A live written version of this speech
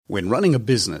When running a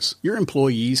business, your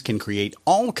employees can create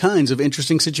all kinds of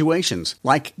interesting situations,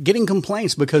 like getting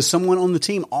complaints because someone on the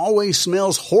team always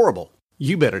smells horrible.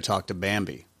 You better talk to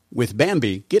Bambi. With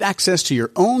Bambi, get access to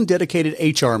your own dedicated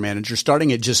HR manager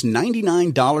starting at just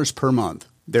 $99 per month.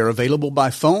 They're available by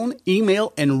phone,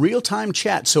 email, and real-time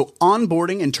chat, so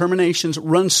onboarding and terminations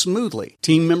run smoothly.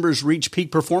 Team members reach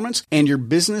peak performance, and your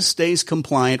business stays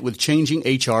compliant with changing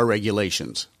HR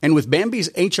regulations. And with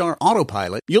Bambi's HR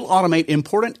Autopilot, you'll automate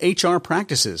important HR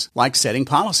practices like setting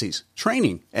policies,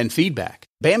 training, and feedback.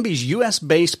 Bambi's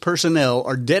U.S.-based personnel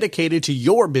are dedicated to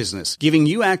your business, giving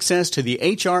you access to the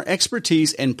HR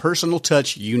expertise and personal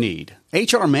touch you need.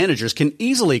 HR managers can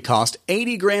easily cost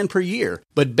 $80,000 per year,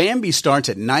 but Bambi starts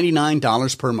at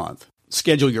 $99 per month.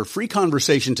 Schedule your free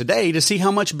conversation today to see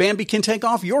how much Bambi can take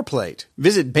off your plate.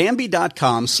 Visit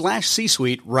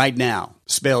Bambi.com/C-Suite right now.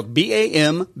 Spelled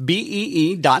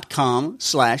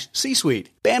BAMBEE.com/C-Suite.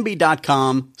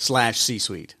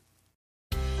 Bambi.com/C-Suite.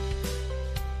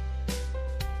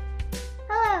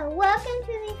 Welcome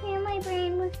to the Family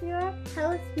Brain with your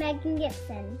host, Megan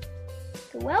Gibson.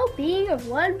 The well-being of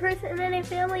one person in a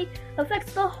family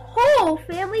affects the whole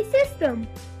family system.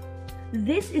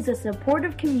 This is a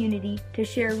supportive community to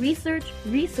share research,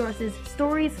 resources,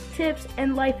 stories, tips,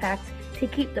 and life hacks to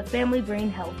keep the family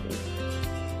brain healthy.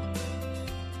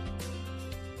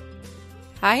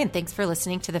 Hi, and thanks for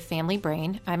listening to The Family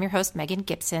Brain. I'm your host, Megan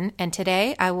Gibson, and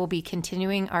today I will be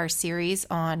continuing our series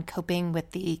on coping with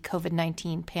the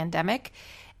COVID-19 pandemic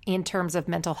in terms of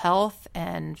mental health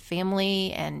and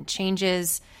family and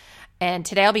changes. And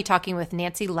today I'll be talking with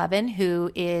Nancy Levin,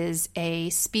 who is a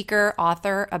speaker,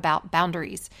 author about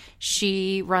boundaries.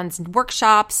 She runs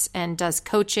workshops and does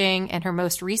coaching, and her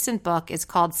most recent book is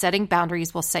called Setting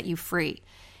Boundaries Will Set You Free.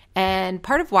 And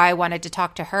part of why I wanted to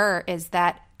talk to her is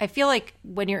that I feel like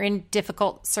when you're in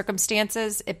difficult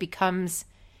circumstances, it becomes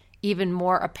even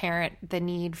more apparent the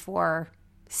need for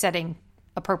setting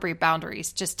appropriate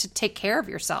boundaries just to take care of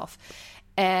yourself.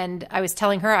 And I was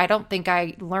telling her, I don't think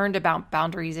I learned about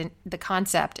boundaries in the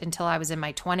concept until I was in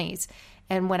my 20s.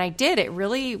 And when I did, it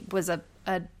really was a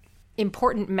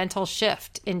important mental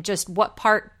shift in just what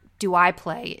part do I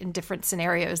play in different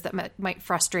scenarios that might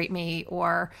frustrate me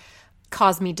or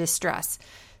cause me distress.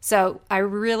 So I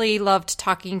really loved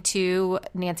talking to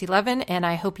Nancy Levin, and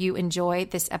I hope you enjoy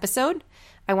this episode.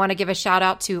 I want to give a shout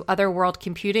out to Other World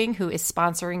Computing, who is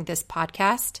sponsoring this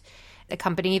podcast, a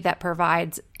company that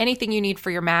provides anything you need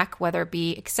for your Mac, whether it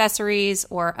be accessories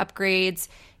or upgrades.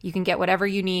 You can get whatever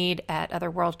you need at Other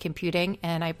World Computing,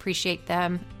 and I appreciate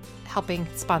them helping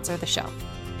sponsor the show.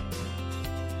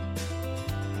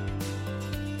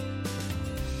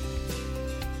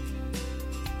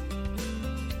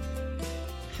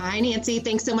 Hi, Nancy.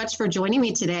 Thanks so much for joining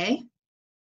me today.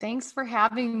 Thanks for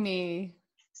having me.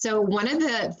 So one of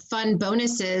the fun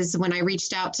bonuses when I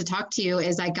reached out to talk to you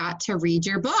is I got to read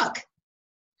your book.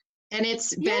 And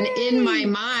it's been in my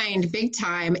mind big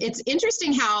time. It's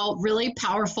interesting how really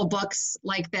powerful books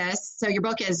like this, so your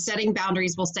book is Setting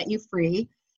Boundaries Will Set You Free.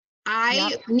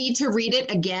 I need to read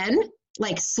it again,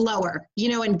 like slower,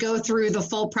 and go through the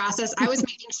full process. I was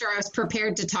making sure I was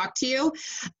prepared to talk to you.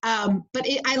 But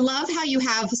I love how you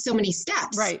have so many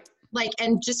steps. Right.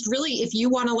 And just really, if you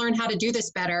want to learn how to do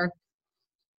this better,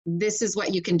 this is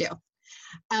what you can do.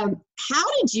 How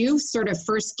did you sort of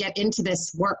first get into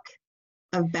this work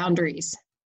of boundaries?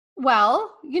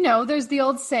 Well, there's the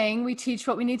old saying, we teach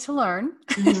what we need to learn.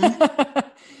 Mm-hmm.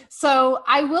 So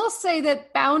I will say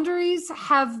that boundaries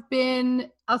have been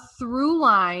a through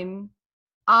line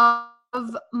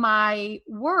of my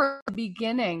work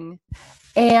beginning.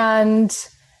 And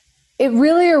it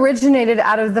really originated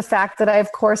out of the fact that I,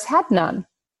 of course, had none.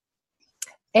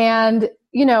 And,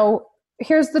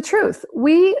 here's the truth.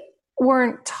 We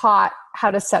weren't taught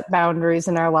how to set boundaries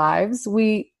in our lives.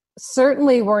 We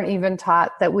certainly weren't even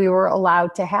taught that we were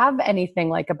allowed to have anything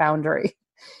like a boundary.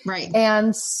 Right.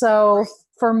 And so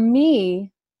for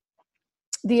me,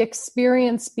 the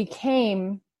experience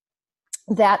became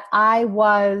that I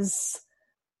was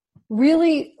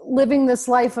really living this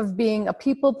life of being a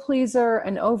people pleaser,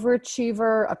 an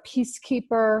overachiever, a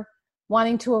peacekeeper,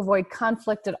 wanting to avoid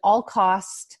conflict at all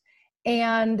costs,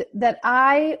 and that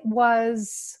I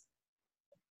was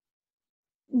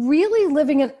really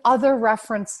living an other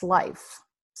reference life.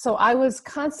 So I was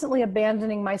constantly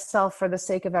abandoning myself for the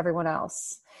sake of everyone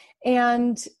else.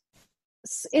 And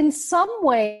in some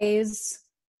ways,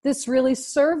 this really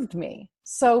served me.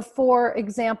 So for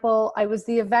example, I was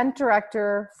the event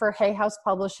director for Hay House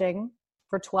Publishing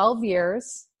for 12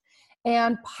 years.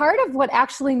 And part of what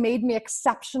actually made me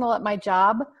exceptional at my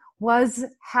job was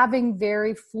having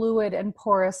very fluid and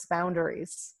porous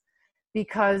boundaries.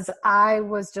 because I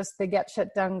was just the get shit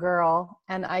done girl,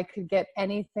 and I could get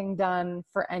anything done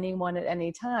for anyone at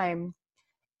any time.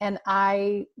 And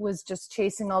I was just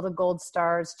chasing all the gold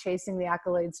stars, chasing the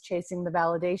accolades, chasing the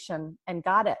validation, and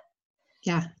got it.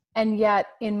 Yeah. And yet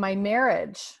in my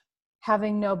marriage,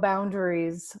 having no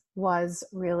boundaries was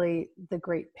really the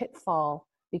great pitfall,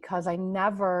 because I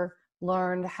never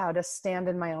learned how to stand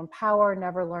in my own power,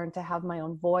 never learned to have my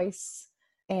own voice.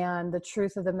 And the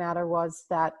truth of the matter was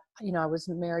that, I was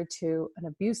married to an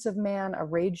abusive man, a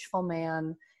rageful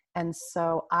man. And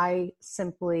so I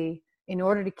simply, in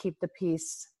order to keep the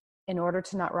peace, in order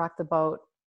to not rock the boat,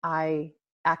 I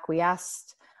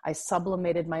acquiesced. I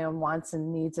sublimated my own wants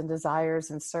and needs and desires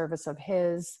in service of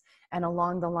his. And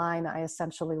along the line, I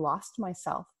essentially lost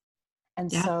myself.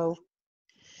 And so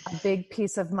a big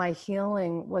piece of my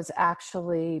healing was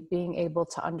actually being able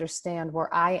to understand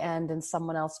where I end and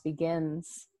someone else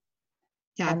begins.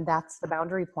 Yeah. And that's the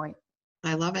boundary point.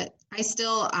 I love it.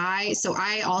 So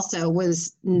I also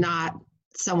was not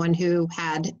someone who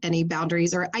had any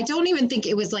boundaries, or I don't even think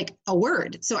it was like a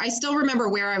word. So I still remember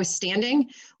where I was standing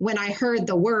when I heard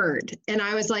the word. And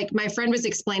I was like, my friend was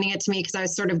explaining it to me because I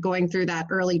was sort of going through that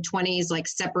early 20s, like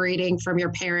separating from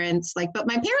your parents, like, but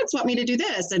my parents want me to do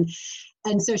this.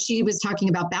 And so she was talking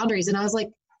about boundaries, and I was like,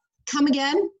 come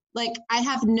again? Like, I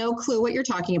have no clue what you're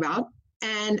talking about.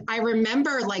 And I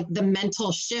remember like the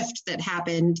mental shift that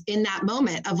happened in that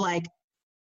moment of like,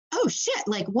 oh shit,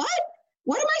 like what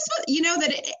am I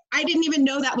supposed, I didn't even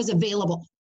know that was available.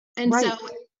 And right. So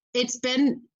it's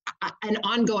been an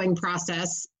ongoing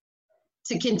process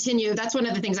to continue. That's one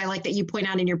of the things I like that you point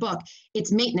out in your book.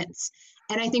 It's maintenance.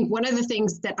 And I think one of the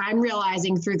things that I'm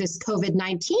realizing through this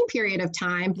COVID-19 period of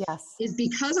time is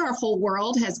because our whole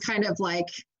world has kind of like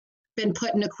been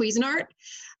put in a Cuisinart,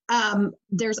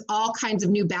 there's all kinds of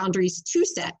new boundaries to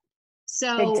set.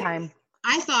 So big time.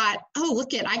 I thought,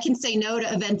 I can say no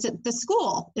to events at the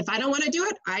school. If I don't want to do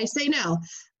it, I say no.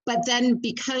 But then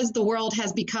because the world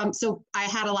has become, so I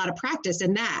had a lot of practice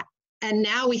in that. And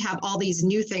now we have all these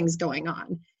new things going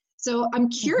on. So I'm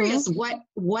curious,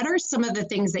 what are some of the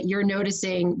things that you're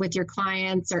noticing with your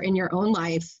clients or in your own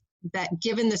life that,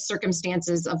 given the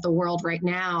circumstances of the world right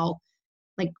now,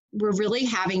 like we're really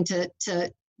having to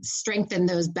strengthen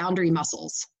those boundary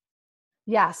muscles?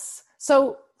 Yes.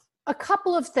 So a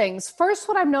couple of things. First,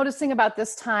 what I'm noticing about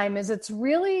this time is it's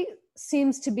really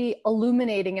seems to be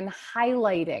illuminating and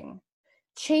highlighting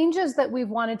changes that we've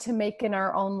wanted to make in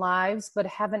our own lives, but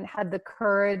haven't had the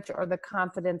courage or the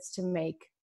confidence to make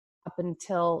up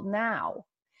until now.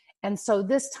 And so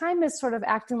this time is sort of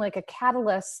acting like a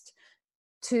catalyst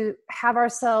to have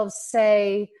ourselves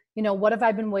say, what have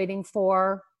I been waiting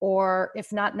for? Or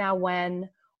if not now, when?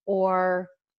 Or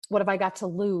what have I got to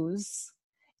lose?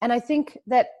 And I think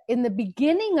that in the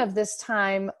beginning of this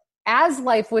time, as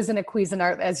life was in a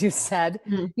Cuisinart, as you said,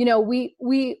 we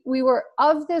were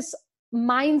of this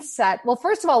mindset. Well,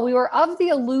 first of all, we were of the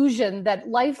illusion that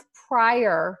life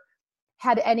prior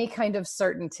had any kind of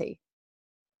certainty.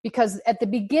 Because at the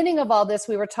beginning of all this,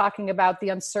 we were talking about the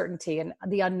uncertainty and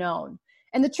the unknown.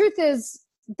 And the truth is,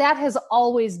 that has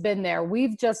always been there.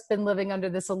 We've just been living under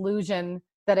this illusion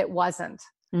that it wasn't.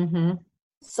 Mm-hmm.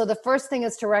 So the first thing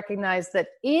is to recognize that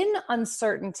in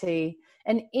uncertainty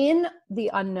and in the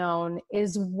unknown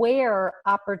is where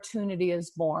opportunity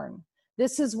is born.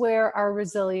 This is where our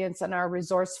resilience and our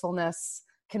resourcefulness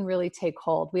can really take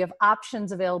hold. We have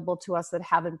options available to us that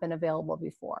haven't been available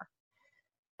before.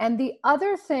 And the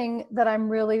other thing that I'm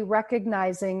really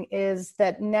recognizing is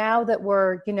that now that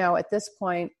we're, at this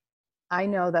point, I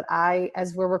know that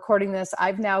as we're recording this,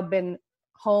 I've now been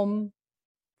home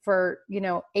for,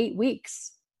 8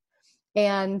 weeks.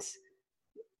 And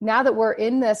now that we're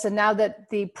in this, and now that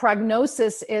the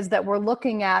prognosis is that we're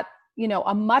looking at,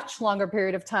 a much longer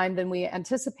period of time than we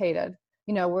anticipated,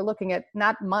 we're looking at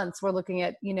not months, we're looking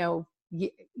at,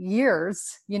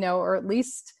 years, or at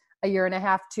least a year and a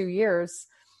half, 2 years.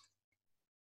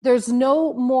 There's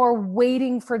no more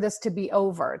waiting for this to be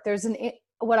over.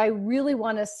 What I really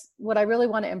want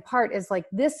to impart is like,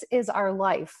 this is our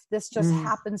life. This just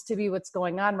happens to be what's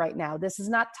going on right now. This is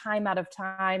not time out of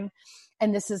time.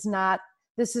 And this is not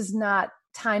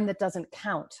time that doesn't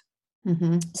count.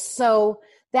 Mm-hmm. So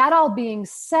that all being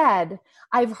said,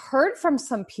 I've heard from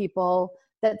some people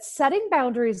that setting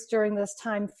boundaries during this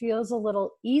time feels a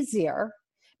little easier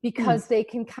because they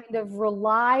can kind of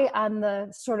rely on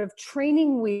the sort of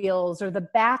training wheels or the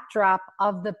backdrop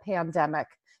of the pandemic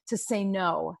to say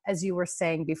no, as you were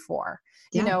saying before,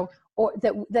 or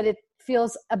that it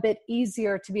feels a bit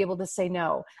easier to be able to say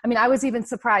no. I mean, I was even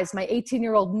surprised. My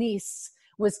 18-year-old niece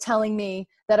was telling me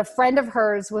that a friend of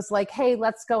hers was like, hey,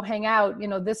 let's go hang out.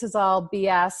 This is all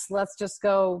BS. Let's just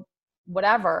go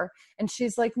whatever. And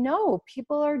she's like, no,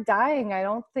 people are dying. I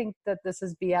don't think that this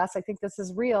is BS. I think this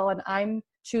is real. And I'm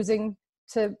choosing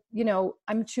to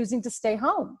stay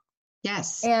home.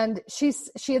 Yes. And she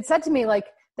had said to me, like,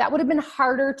 that would have been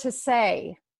harder to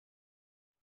say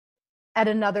at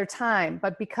another time.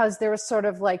 But because there was sort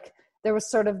of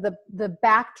the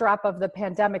backdrop of the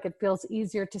pandemic, it feels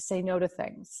easier to say no to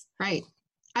things. Right.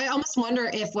 I almost wonder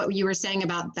if what you were saying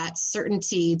about that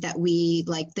certainty that we,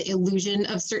 like the illusion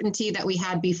of certainty that we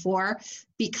had before,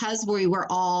 because we were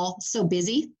all so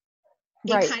busy,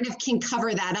 it kind of can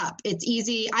cover that up. It's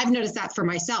easy. I've noticed that for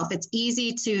myself. It's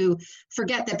easy to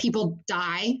forget that people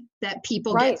die, that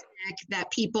people get sick, that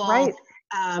people,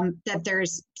 that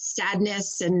there's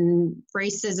sadness and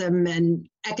racism and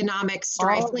economic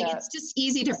strife. Like it's just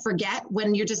easy to forget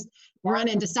when you're just run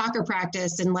into soccer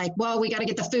practice and like, well, we got to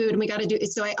get the food and we got to do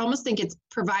it. So I almost think it's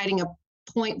providing a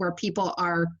point where people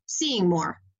are seeing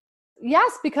more.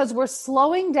 Yes, because we're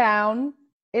slowing down.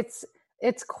 It's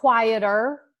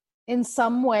quieter in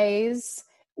some ways.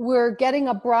 We're getting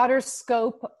a broader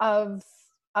scope of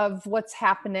what's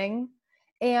happening,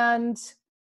 and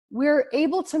we're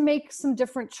able to make some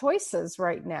different choices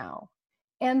right now.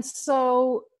 And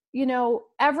so,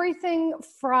 everything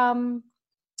from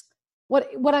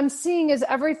what I'm seeing is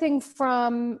everything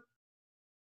from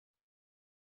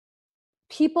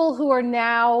people who are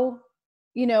now,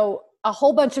 a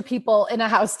whole bunch of people in a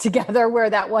house together where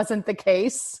that wasn't the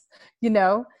case,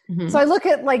 Mm-hmm. So I look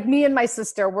at like me and my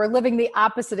sister, we're living the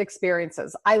opposite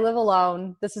experiences. I live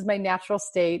alone. This is my natural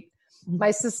state. My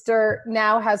sister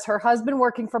now has her husband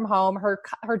working from home,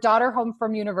 her daughter home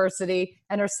from university,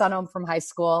 and her son home from high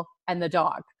school, and the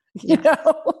dog.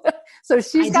 So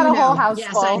she's got a whole house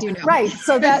full. I do know. Right.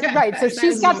 So So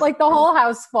she's got like the whole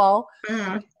house full.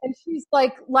 And she's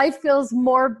like, life feels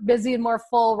more busy and more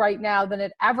full right now than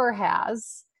it ever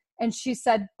has. And she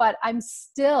said, but I'm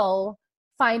still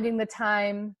finding the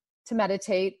time to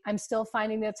meditate. I'm still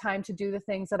finding the time to do the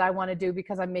things that I want to do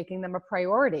because I'm making them a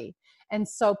priority. And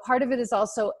so part of it is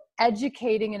also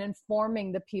educating and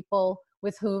informing the people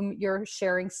with whom you're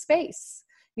sharing space.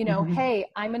 Hey,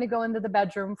 I'm going to go into the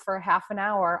bedroom for half an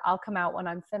hour. I'll come out when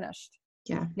I'm finished.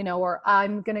 Yeah. Or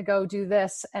I'm going to go do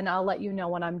this and I'll let you know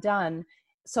when I'm done.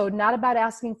 So not about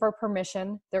asking for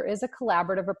permission. There is a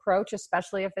collaborative approach,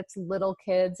 especially if it's little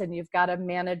kids and you've got to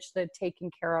manage the taking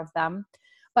care of them.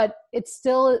 But it's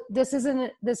still, this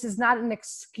is not an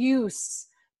excuse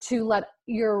to let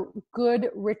your good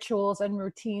rituals and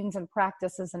routines and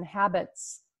practices and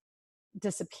habits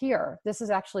disappear. This is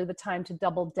actually the time to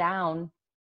double down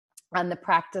on the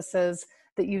practices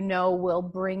that will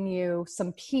bring you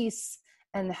some peace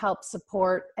and help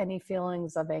support any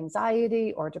feelings of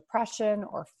anxiety or depression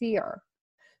or fear.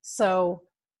 So,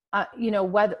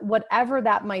 whatever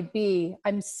that might be,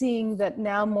 I'm seeing that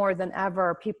now more than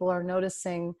ever, people are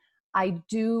noticing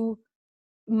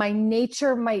my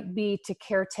nature might be to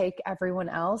caretake everyone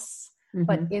else. Mm-hmm.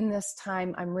 But in this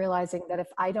time, I'm realizing that if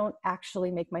I don't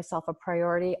actually make myself a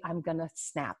priority, I'm going to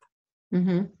snap.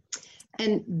 Mm-hmm.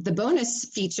 And the bonus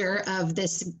feature of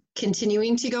this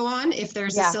continuing to go on, if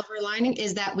there's a silver lining,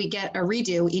 is that we get a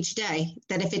redo each day.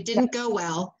 That if it didn't go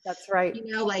well, that's right.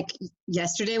 Like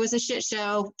yesterday was a shit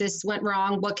show. This went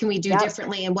wrong. What can we do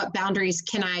differently? And what boundaries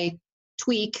can I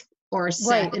tweak or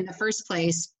set in the first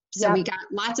place? So we got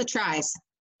lots of tries.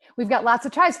 We've got lots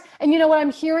of tries. And what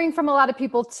I'm hearing from a lot of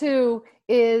people too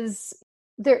is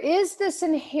there is this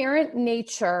inherent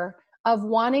nature of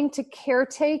wanting to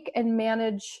caretake and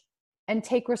manage and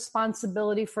take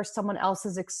responsibility for someone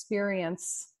else's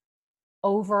experience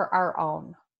over our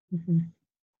own. Mm-hmm.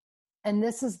 And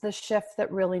this is the shift that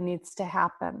really needs to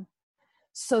happen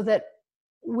so that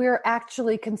we're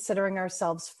actually considering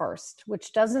ourselves first,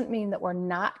 which doesn't mean that we're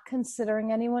not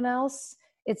considering anyone else.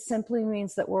 It simply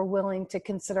means that we're willing to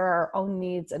consider our own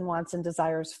needs and wants and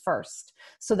desires first,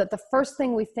 so that the first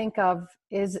thing we think of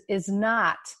is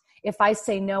not, if I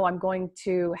say no,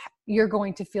 you're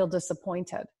going to feel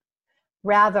disappointed.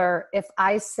 Rather, if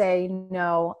I say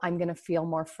no, I'm going to feel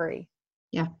more free.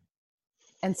 Yeah.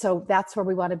 And so that's where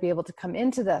we want to be able to come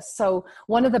into this. So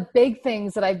one of the big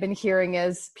things that I've been hearing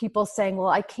is people saying, well,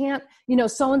 I can't,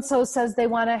 so-and-so says they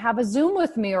want to have a Zoom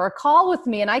with me or a call with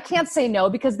me, and I can't say no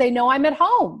because they know I'm at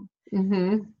home.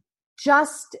 Mm-hmm.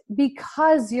 Just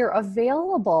because you're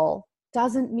available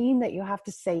doesn't mean that you have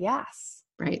to say yes.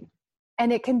 Right.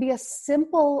 And it can be a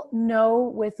simple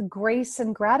no with grace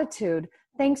and gratitude.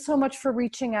 Thanks so much for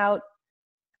reaching out.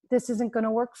 This isn't going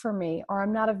to work for me, or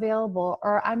I'm not available,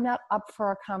 or I'm not up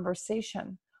for a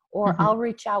conversation, or I'll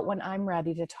reach out when I'm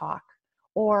ready to talk,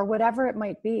 or whatever it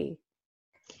might be.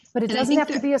 But it And I doesn't think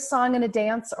have to be a song and a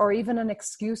dance or even an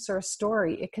excuse or a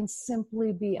story. It can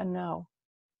simply be a no.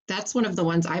 That's one of the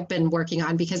ones I've been working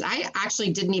on, because I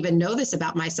actually didn't even know this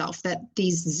about myself, that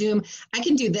these Zoom, I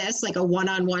can do this like a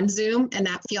one-on-one Zoom, and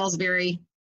that feels very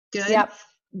good. Yep.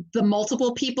 The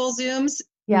multiple people Zooms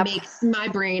Yep. makes my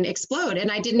brain explode.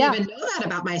 And I didn't Yeah. even know that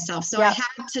about myself. So Yeah. I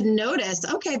had to notice,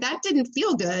 okay, that didn't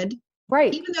feel good.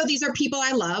 Right. Even though these are people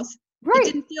I love, Right.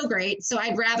 it didn't feel great. So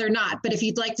I'd rather not. But if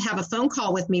you'd like to have a phone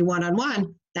call with me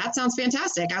one-on-one, that sounds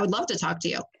fantastic. I would love to talk to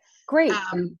you. Great.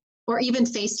 Or even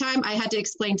FaceTime. I had to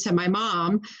explain to my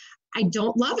mom, I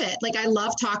don't love it. Like, I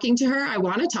love talking to her. I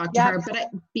want to talk to Yep. her, but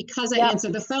because I Yep. answer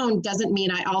the phone doesn't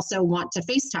mean I also want to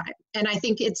FaceTime. And I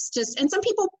think it's just, and some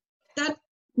people that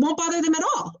won't bother them at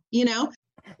all, you know?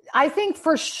 I think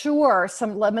for sure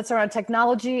some limits around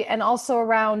technology and also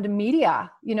around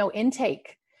media,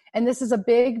 intake. And this is a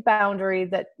big boundary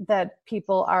that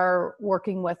people are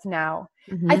working with now.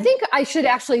 Mm-hmm. I think I should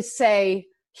actually say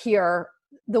here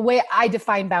the way I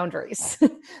define boundaries.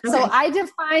 So I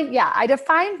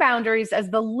define boundaries as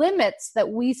the limits that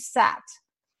we set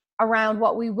around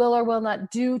what we will or will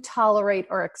not do, tolerate,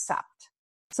 or accept.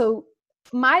 So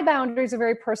my boundaries are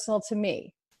very personal to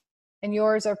me, and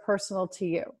yours are personal to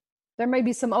you. There may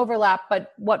be some overlap,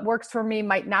 but what works for me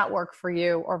might not work for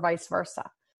you, or vice versa.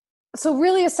 So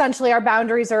really, essentially, our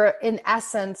boundaries are, in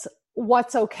essence,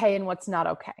 what's okay and what's not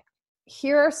okay.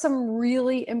 Here are some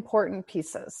really important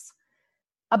pieces.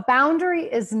 A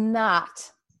boundary is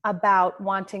not about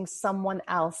wanting someone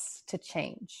else to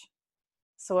change.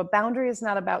 So a boundary is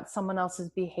not about someone else's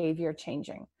behavior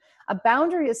changing. A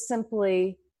boundary is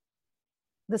simply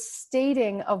the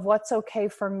stating of what's okay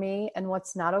for me and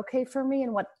what's not okay for me,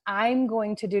 and what I'm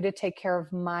going to do to take care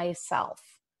of myself.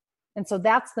 And so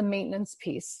that's the maintenance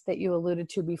piece that you alluded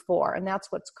to before. And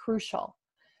that's what's crucial,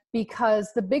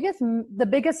 because the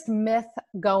biggest myth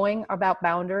going about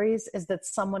boundaries is that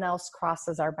someone else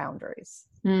crosses our boundaries.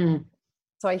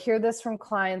 So I hear this from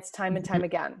clients time and time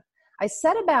again. I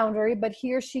set a boundary, but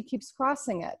he or she keeps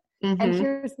crossing it. And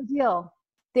here's the deal.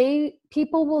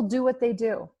 People will do what they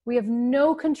do. We have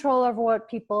no control over what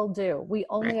people do. We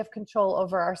only have control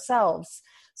over ourselves.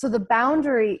 So the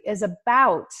boundary is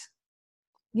about,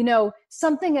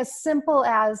 something as simple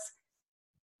as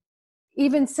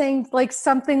even saying like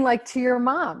something like to your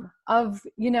mom of,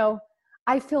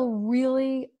 I feel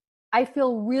really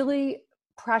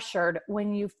pressured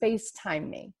when you FaceTime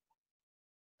me.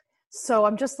 So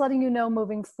I'm just letting you know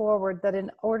moving forward that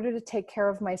in order to take care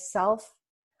of myself,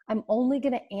 I'm only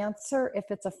going to answer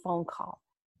if it's a phone call.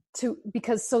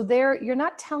 Because you're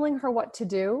not telling her what to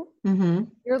do.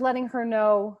 You're letting her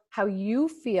know how you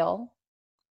feel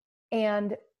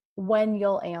and when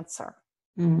you'll answer.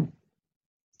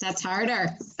 That's harder.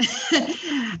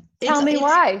 Tell me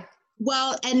why.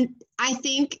 Well, and I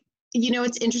think,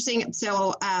 it's interesting.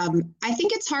 So I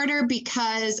think it's harder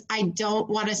because I don't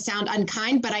want to sound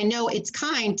unkind, but I know it's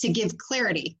kind to give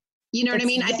clarity. You know what I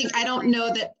mean? I don't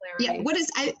know that. Yeah.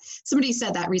 Somebody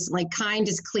said that recently. Kind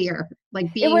is clear.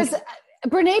 Like being. It was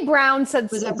Brene Brown said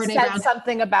Brown?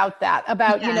 Something about that.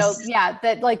 About yes.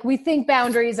 That like we think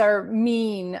boundaries are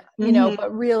mean,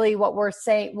 but really what we're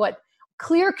saying, what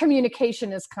clear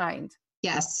communication is kind.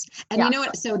 Yes. And you know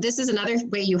what? So this is another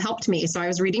way you helped me. So I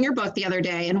was reading your book the other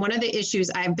day, and one of the issues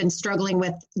I've been struggling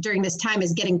with during this time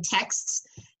is getting texts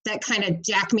that kind of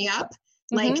jack me up.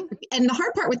 Like, and the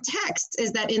hard part with text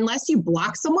is that unless you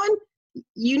block someone,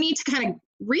 you need to kind of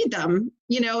read them,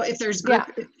 if there's group.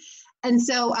 Yeah. And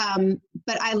so,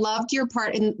 but I loved your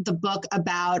part in the book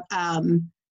about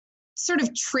sort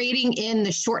of trading in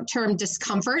the short-term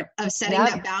discomfort of setting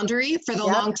that boundary for the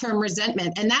long-term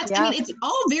resentment. And that's, I mean, it's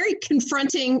all very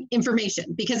confronting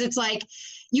information, because it's like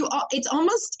it's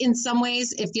almost in some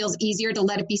ways, it feels easier to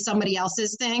let it be somebody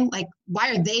else's thing. Like,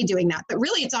 why are they doing that? But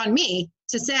really it's on me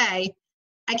to say,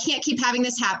 I can't keep having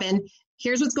this happen.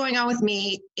 Here's what's going on with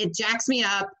me. It jacks me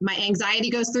up. My anxiety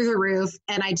goes through the roof,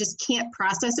 and I just can't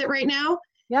process it right now.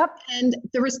 Yep. And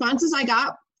the responses I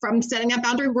got from setting that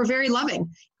boundary were very loving.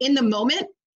 In the moment,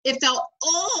 it felt,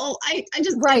 I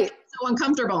just so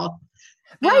uncomfortable.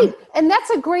 Right. And that's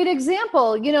a great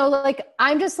example. Like,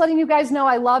 I'm just letting you guys know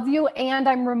I love you, and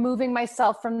I'm removing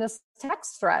myself from this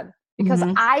text thread because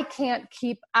I can't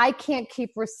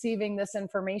keep receiving this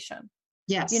information.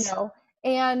 Yes.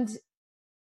 And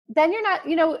then you're not,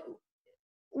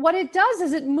 what it does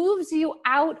is it moves you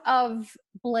out of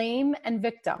blame and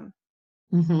victim.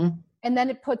 And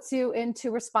then it puts you into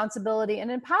responsibility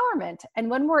and empowerment. And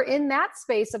when we're in that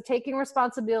space of taking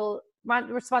responsibility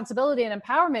and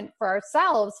empowerment for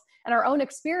ourselves and our own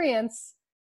experience,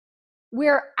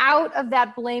 we're out of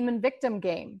that blame and victim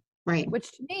game, Right.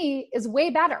 which to me is way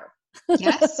better.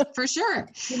 Yes, for sure.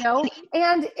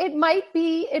 And it might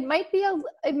be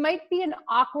an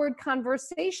awkward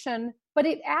conversation, but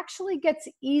it actually gets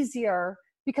easier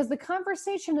because the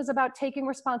conversation is about taking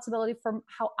responsibility for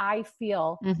how I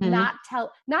feel, not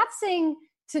saying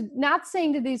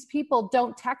to these people,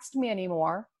 don't text me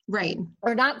anymore. Right.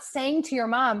 Or not saying to your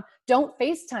mom, don't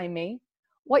FaceTime me.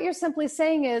 What you're simply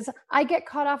saying is, I get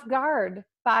caught off guard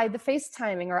by the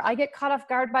FaceTiming, or I get caught off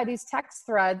guard by these text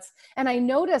threads. And I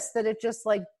notice that it just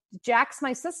like jacks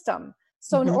my system.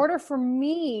 So in order for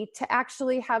me to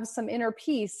actually have some inner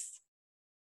peace,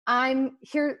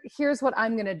 here's what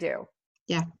I'm going to do.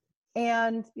 Yeah.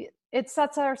 And it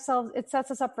sets us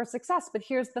up for success. But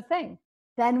here's the thing.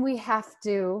 Then we have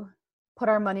to put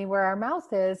our money where our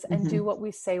mouth is and do what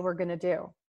we say we're going to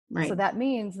do. Right. So that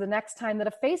means the next time that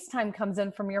a FaceTime comes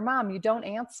in from your mom, you don't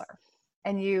answer,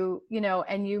 and you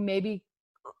maybe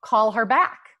call her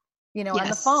back, on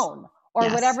the phone or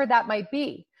whatever that might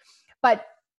be. But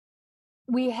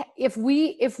if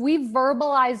we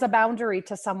verbalize a boundary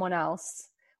to someone else,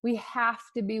 we have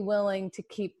to be willing to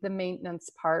keep the maintenance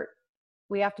part.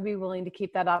 We have to be willing to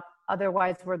keep that up.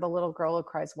 Otherwise, we're the little girl who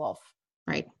cries wolf.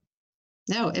 Right.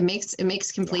 No, it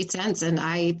makes complete sense. And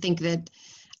I think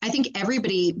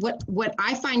everybody, what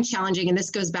I find challenging, and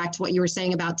this goes back to what you were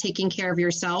saying about taking care of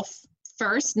yourself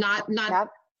first, not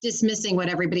dismissing what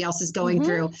everybody else is going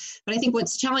through. But I think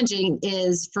what's challenging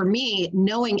is, for me,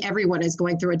 knowing everyone is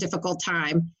going through a difficult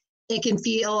time, it can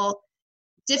feel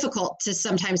difficult to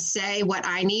sometimes say what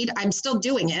I need. I'm still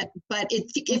doing it, but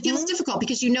it feels difficult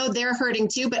because they're hurting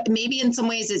too, but maybe in some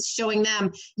ways it's showing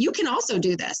them, you can also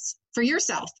do this for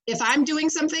yourself. If I'm doing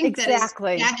something that is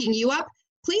backing you up,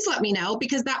 please let me know,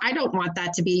 because I don't want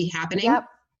that to be happening. Yep.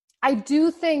 I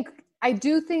do think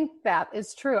that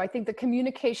is true. I think the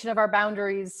communication of our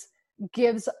boundaries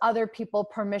gives other people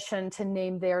permission to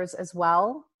name theirs as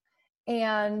well.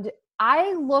 And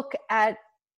I look at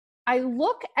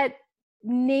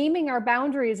naming our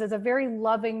boundaries as a very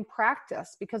loving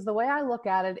practice, because the way I look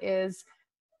at it is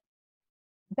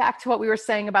back to what we were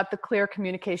saying about the clear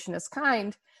communication is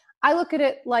kind. I look at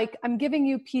it like I'm giving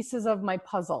you pieces of my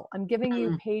puzzle. I'm giving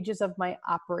you pages of my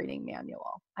operating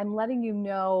manual. I'm letting you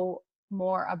know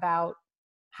more about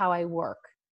how I work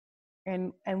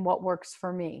and what works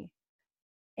for me.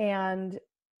 And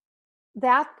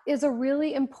that is a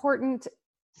really important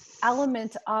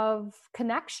element of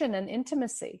connection and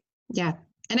intimacy. Yeah.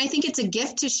 And I think it's a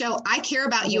gift to show I care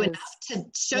about you enough to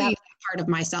show you that part of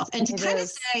myself, and to kind of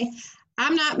say,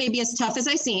 I'm not maybe as tough as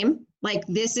I seem. Like,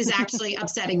 this is actually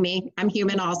upsetting me. I'm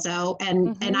human also.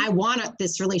 And I want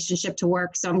this relationship to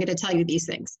work. So I'm going to tell you these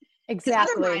things.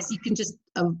 Exactly. Otherwise you can just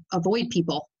avoid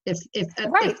people if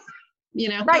that's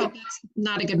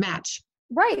not a good match.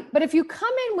 Right. But if you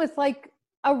come in with like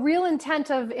a real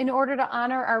intent of, in order to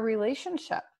honor our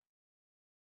relationship,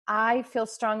 I feel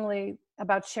strongly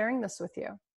about sharing this with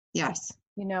you. Yes.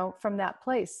 From that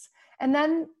place. And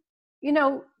then,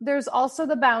 there's also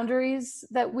the boundaries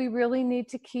that we really need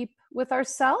to keep with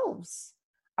ourselves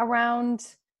around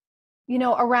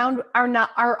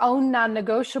our own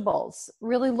non-negotiables,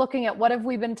 really looking at what have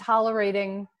we been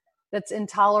tolerating that's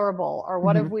intolerable, or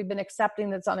what have we been accepting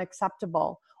that's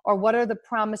unacceptable, or what are the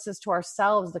promises to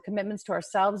ourselves, the commitments to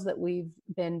ourselves that we've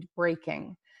been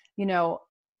breaking.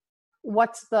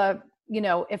 What's the,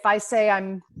 if I say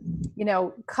I'm,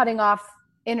 cutting off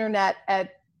internet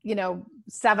at,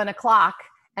 7:00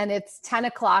 and it's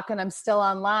 10:00 and I'm still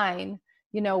online,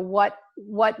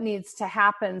 what needs to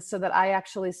happen so that I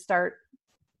actually start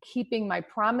keeping my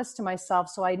promise to myself,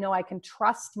 so I know I can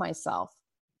trust myself.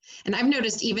 And I've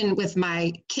noticed, even with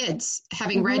my kids,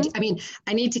 having read,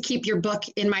 I need to keep your book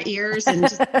in my ears and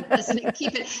just listen and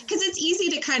keep it, because it's easy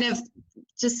to kind of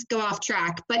just go off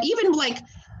track. But even like,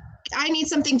 I need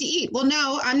something to eat. Well,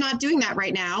 no, I'm not doing that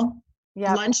right now.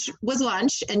 Yep. Lunch was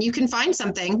lunch, and you can find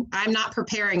something. I'm not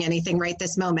preparing anything right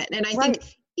this moment. And I think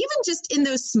even just in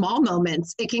those small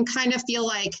moments, it can kind of feel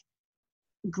like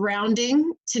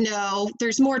grounding to know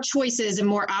there's more choices and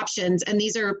more options. And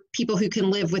these are people who can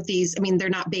live with these. They're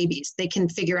not babies. They can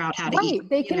figure out how to eat.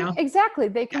 They can, exactly.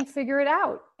 They can figure it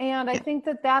out. And I think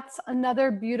that that's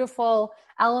another beautiful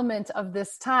element of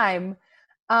this time.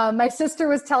 My sister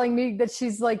was telling me that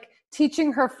she's like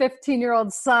teaching her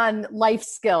 15-year-old son life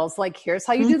skills. Like, here's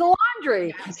how you do the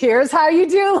laundry. Yes. Here's how you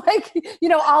do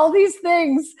all these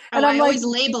things. And I always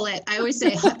label it. I always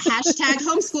say hashtag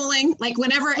homeschooling. Like,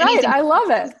 whenever anything. I love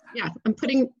it. Yeah. I'm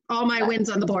putting all my wins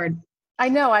on the board. I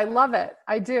know. I love it.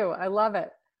 I do. I love it.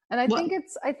 And I think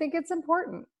it's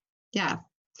important. Yeah.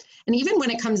 And even when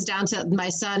it comes down to my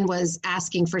son was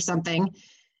asking for something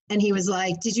and he was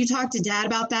like, did you talk to dad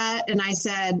about that? And I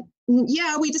said,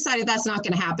 yeah, we decided that's not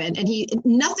going to happen. And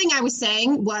nothing I was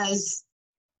saying was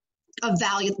a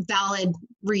valid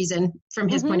reason from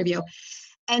his point of view.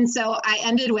 And so I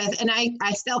ended with, and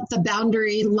I felt the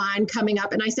boundary line coming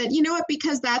up and I said, you know what,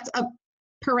 because that's a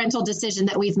parental decision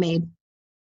that we've made.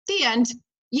 The end.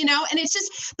 And it's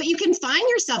just, but you can find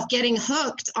yourself getting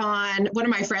hooked on, one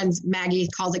of my friends, Maggie,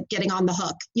 calls it getting on the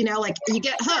hook, like you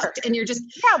get hooked and you're just,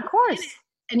 yeah, of course.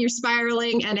 And you're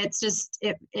spiraling and it's just,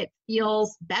 it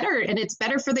feels better and it's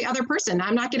better for the other person.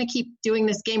 I'm not going to keep doing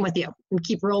this game with you and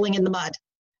keep rolling in the mud.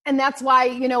 And that's why,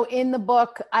 in the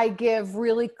book, I give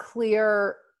really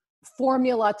clear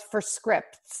formula for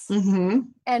scripts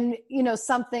and,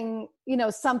 something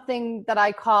that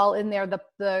I call in there,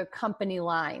 the company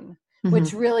line.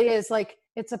 Which really is like,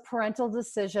 it's a parental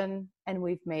decision and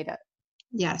we've made it.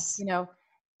 Yes.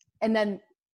 And then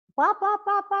blah, blah,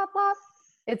 blah, blah, blah.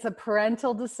 It's a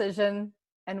parental decision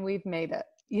and we've made it,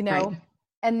 Right.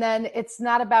 And then it's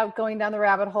not about going down the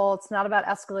rabbit hole. It's not about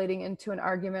escalating into an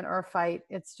argument or a fight.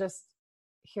 It's just,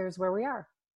 here's where we are.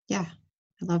 Yeah.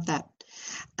 I love that.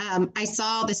 I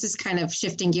saw, this is kind of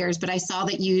shifting gears, but I saw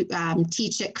that you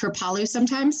teach at Kripalu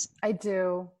sometimes. I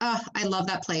do. Oh, I love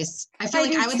that place. I feel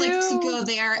like I would like to go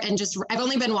there and just, I've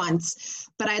only been once,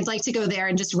 but I'd like to go there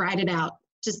and just ride it out.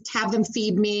 Just have them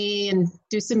feed me and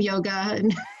do some yoga.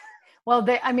 And well,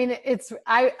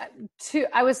 I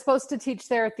was supposed to teach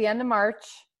there at the end of March.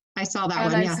 I saw that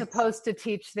and one. I'm supposed to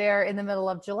teach there in the middle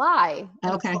of July.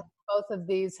 Okay. Both of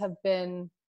these have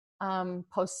been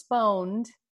postponed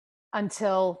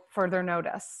until further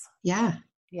notice. Yeah.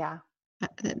 Yeah.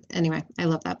 Anyway, I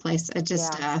love that place. I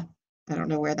just, I don't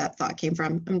know where that thought came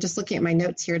from. I'm just looking at my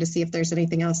notes here to see if there's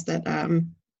anything else that,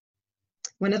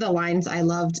 one of the lines I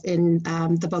loved in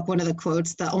the book, one of the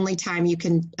quotes, the only time you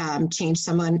can change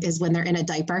someone is when they're in a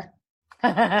diaper.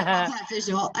 That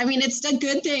visual. I mean, it's a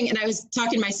good thing. And I was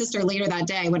talking to my sister later that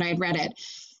day when I had read it.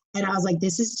 And I was like,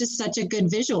 this is just such a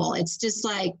good visual. It's just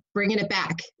like bringing it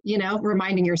back,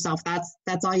 reminding yourself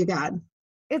that's all you got.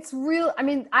 It's real. I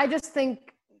mean, I just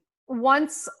think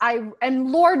and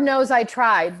Lord knows I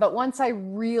tried, but once I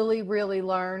really, really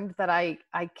learned that I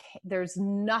there's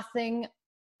nothing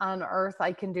on earth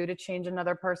I can do to change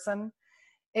another person,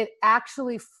 it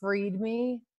actually freed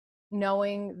me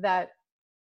knowing that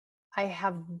I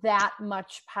have that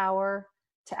much power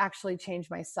to actually change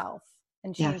myself.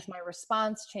 And change my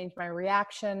response, change my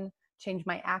reaction, change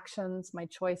my actions, my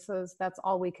choices. That's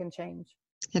all we can change.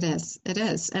 It is. It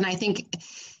is. And I think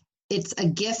it's a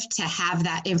gift to have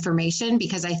that information,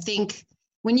 because I think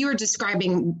when you were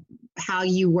describing how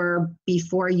you were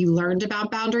before you learned about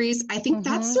boundaries, I think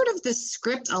that's sort of the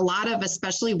script a lot of,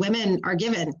 especially women, are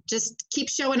given. Just keep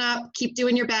showing up, keep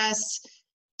doing your best,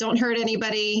 don't hurt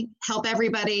anybody, help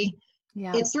everybody.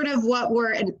 Yeah. It's sort of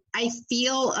and I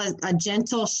feel a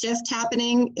gentle shift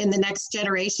happening in the next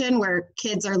generation where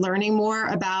kids are learning more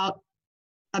about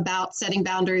setting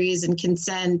boundaries and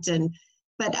consent.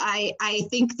 But I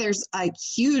think there's a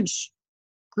huge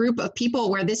group of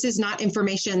people where this is not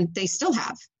information they still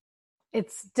have.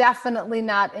 It's definitely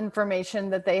not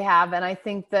information that they have. And I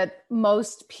think that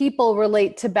most people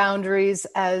relate to boundaries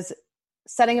as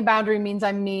setting a boundary means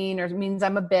I'm mean, or means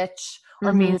I'm a bitch,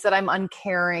 or means that I'm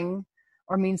uncaring,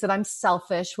 or means that I'm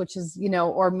selfish, which is,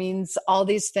 or means all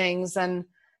these things. And,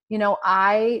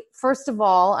 first of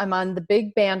all, I'm on the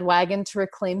big bandwagon to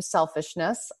reclaim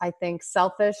selfishness. I think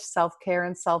selfish, self-care,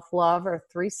 and self-love are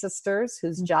three sisters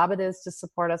whose job it is to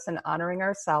support us in honoring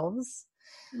ourselves.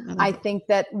 I think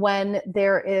that when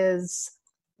there is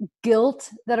guilt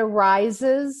that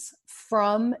arises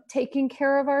from taking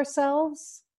care of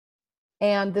ourselves,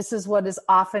 and this is what is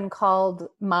often called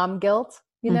mom guilt,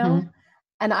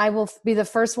 and I will be the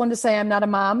first one to say I'm not a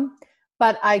mom,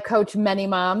 but I coach many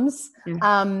moms.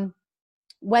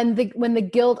 When the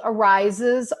guilt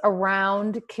arises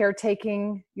around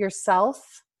caretaking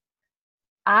yourself,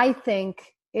 I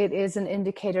think it is an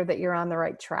indicator that you're on the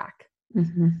right track.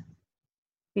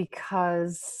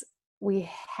 Because we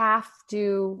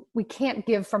can't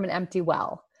give from an empty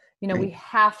well. We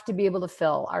have to be able to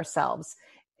fill ourselves.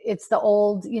 It's the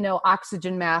old,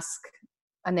 oxygen mask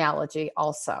analogy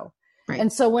also. Right.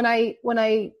 And so when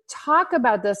I talk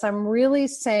about this, I'm really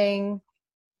saying,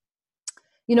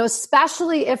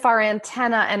 especially if our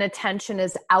antenna and attention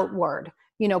is outward,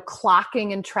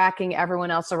 clocking and tracking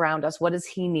everyone else around us. What does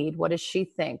he need? What does she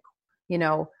think?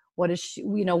 What does she,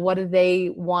 what do they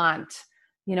want?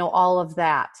 All of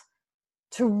that.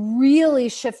 To really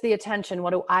shift the attention.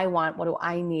 What do I want? What do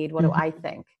I need? What do I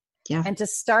think? Yeah. And to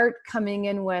start coming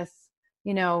in with,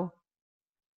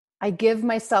 I give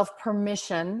myself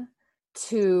permission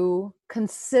to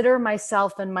consider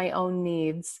myself and my own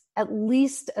needs at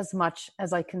least as much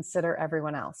as I consider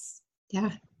everyone else.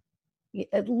 Yeah.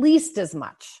 At least as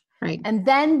much. Right. And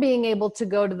then being able to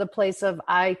go to the place of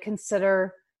I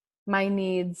consider my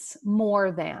needs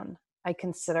more than I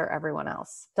consider everyone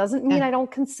else. Doesn't mean I don't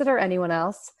consider anyone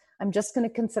else. I'm just going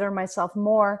to consider myself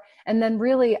more. And then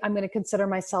really, I'm going to consider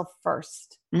myself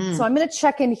first. So I'm going to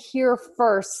check in here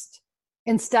first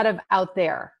instead of out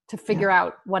there to figure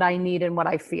out what I need and what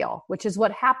I feel, which is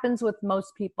what happens with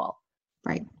most people.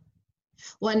 Right.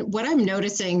 Well, and what I'm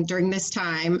noticing during this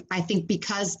time, I think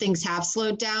because things have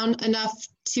slowed down enough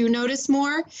to notice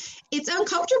more, it's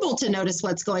uncomfortable to notice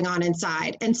what's going on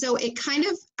inside. And so it kind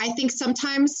of, I think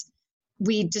sometimes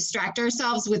we distract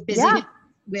ourselves with busyness,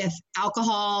 with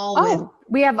alcohol.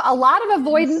 We have a lot of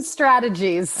avoidance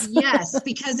strategies. Yes,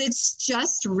 because it's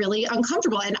just really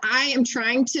uncomfortable. And I am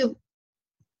trying to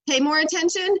pay more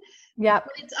attention. Yeah,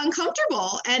 but it's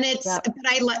uncomfortable. And it's, but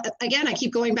I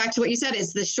keep going back to what you said,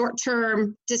 is the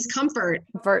short-term discomfort.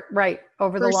 Right.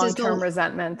 Over the long-term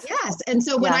resentment. Yes. And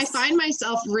so when I find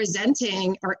myself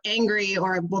resenting or angry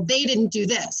or, well, they didn't do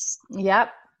this.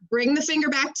 Yep. Bring the finger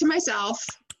back to myself.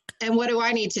 And what do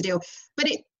I need to do?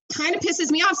 But it kind of pisses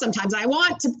me off sometimes. I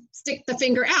want to stick the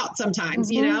finger out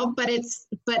sometimes, you know, but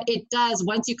it does,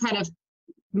 once you kind of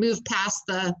move past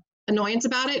the annoyance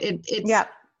about it, it's,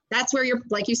 that's where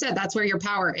like you said, that's where your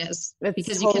power is. It's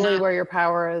because totally where your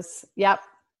power is. Yep,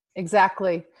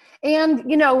 exactly. And,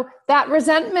 that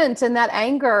resentment and that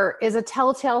anger is a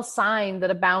telltale sign that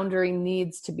a boundary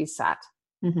needs to be set.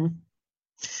 Mm-hmm.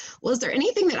 Well, is there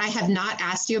anything that I have not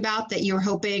asked you about that you were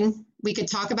hoping we could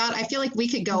talk about? I feel like we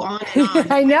could go on and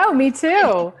on. I know, me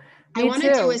too. I want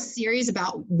to do a series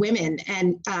about women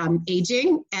and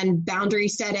aging and boundary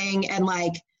setting and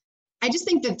I just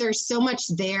think that there's so much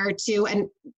there too. And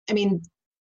I mean,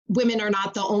 women are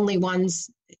not the only ones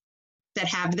that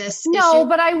have this issue.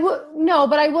 But I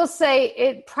will say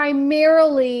it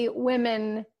primarily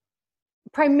women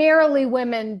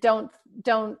don't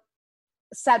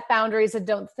set boundaries and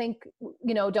don't think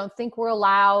we're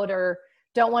allowed or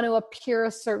don't want to appear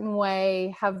a certain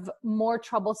way, have more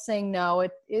trouble saying no.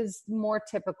 It is more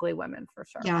typically women for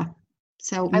sure. Yeah.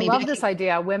 So I love this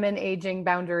idea, women, aging,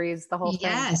 boundaries, the whole thing.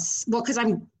 Yes. Well, because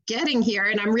I'm getting here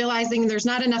and I'm realizing there's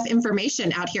not enough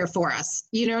information out here for us.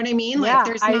 You know what I mean? I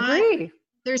agree.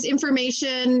 There's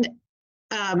information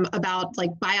about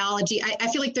biology. I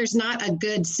feel like there's not a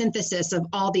good synthesis of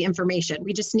all the information.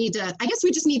 We just need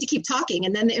to keep talking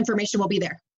and then the information will be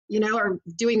there, or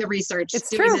doing the research,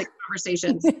 the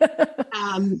conversations.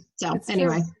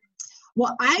 Anyway. True.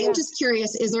 Well, I am just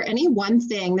curious, is there any one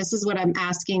thing, this is what I'm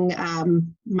asking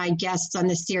my guests on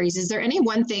this series, is there any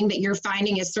one thing that you're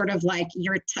finding is sort of like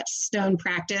your touchstone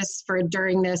practice for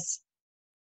during this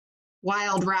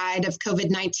wild ride of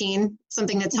COVID-19,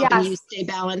 something that's helping you stay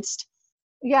balanced?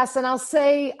 Yes. And I'll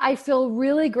say I feel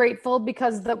really grateful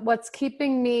because what's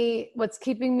keeping me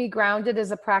grounded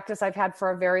is a practice I've had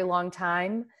for a very long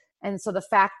time. And so the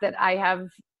fact that I have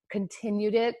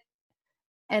continued it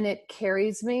and it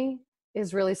carries me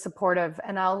is really supportive.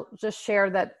 And I'll just share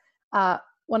that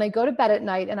when I go to bed at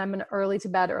night, and I'm an early to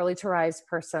bed, early to rise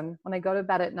person, when I go to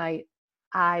bed at night,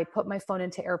 I put my phone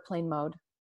into airplane mode.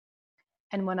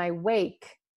 And when I wake,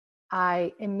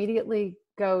 I immediately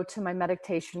go to my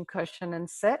meditation cushion and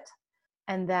sit.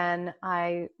 And then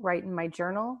I write in my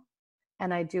journal.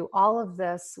 And I do all of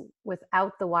this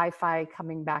without the Wi-Fi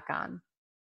coming back on.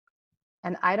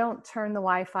 And I don't turn the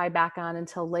Wi-Fi back on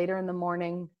until later in the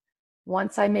morning.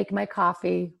 Once I make my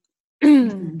coffee,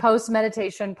 post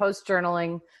meditation, post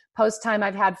journaling, post time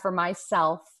I've had for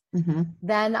myself,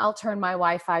 then I'll turn my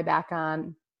Wi-Fi back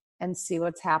on and see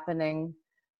what's happening.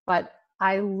 But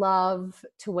I love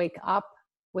to wake up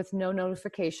with no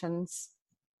notifications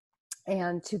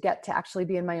and to get to actually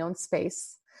be in my own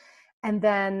space. And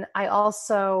then I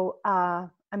also,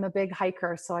 I'm a big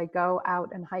hiker, so I go out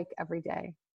and hike every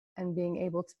day. And being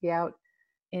able to be out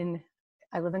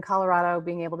I live in Colorado,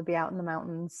 being able to be out in the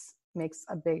mountains makes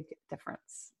a big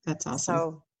difference. That's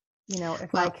awesome. So,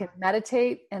 if I can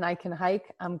meditate and I can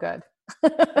hike, I'm good.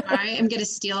 I am going to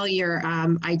steal your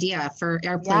idea for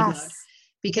airplane mode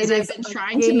because I've been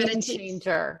trying to meditate.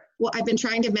 Changer. Well, I've been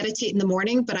trying to meditate in the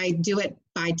morning, but I do it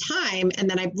by time. And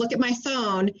then I look at my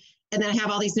phone and then I have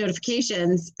all these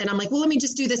notifications and I'm like, well, let me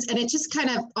just do this. And it just kind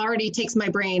of already takes my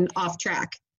brain off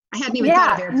track. I hadn't even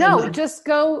thought of airplane mode. Just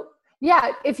go.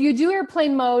 Yeah. If you do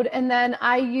airplane mode, and then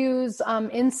I use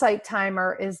Insight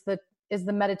Timer is the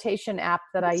meditation app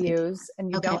that I use,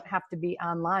 and you don't have to be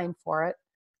online for it.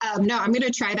 No, I'm going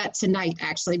to try that tonight,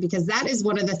 actually, because that is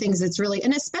one of the things that's really,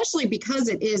 and especially because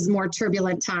it is more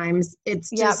turbulent times,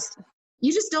 it's just,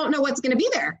 you just don't know what's going to be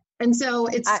there. And so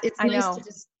it's nice to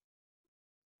just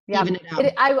even it out.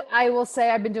 I will say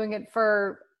I've been doing it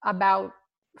for about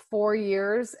 4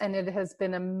 years, and it has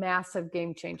been a massive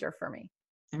game changer for me.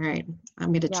 All right. I'm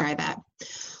going to try that.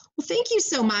 Well, thank you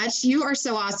so much. You are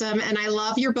so awesome. And I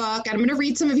love your book. I'm going to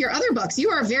read some of your other books.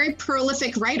 You are a very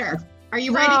prolific writer. Are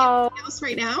you writing anything else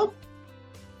right now?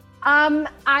 I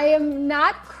am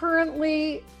not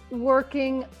currently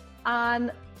working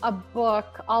on a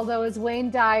book, although as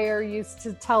Wayne Dyer used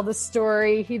to tell the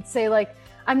story, he'd say like,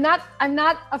 I'm not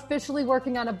officially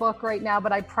working on a book right now,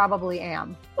 but I probably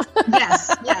am.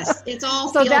 Yes. It's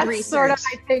all so field that's research. Sort of,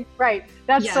 I think, right.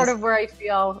 That's sort of where I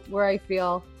feel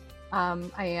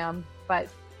I am. But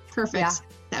perfect. Yeah.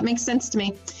 That makes sense to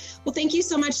me. Well, thank you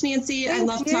so much, Nancy. I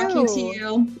love talking to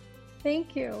you.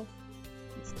 Thank you.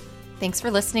 Thanks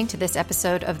for listening to this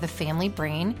episode of The Family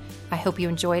Brain. I hope you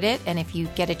enjoyed it. And if you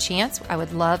get a chance, I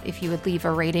would love if you would leave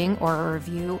a rating or a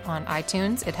review on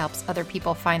iTunes. It helps other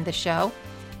people find the show.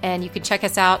 And you can check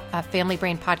us out at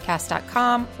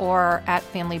familybrainpodcast.com or at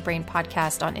Family Brain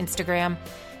Podcast on Instagram.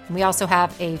 And we also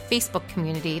have a Facebook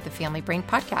community, The Family Brain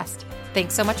Podcast.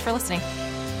 Thanks so much for listening.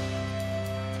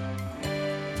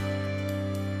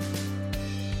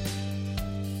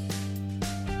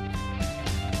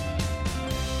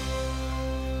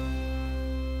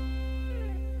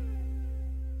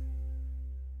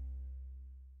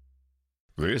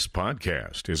 This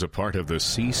podcast is a part of the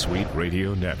C-Suite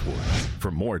Radio Network.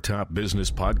 For more top business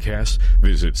podcasts,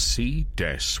 visit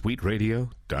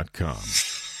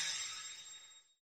c-suiteradio.com.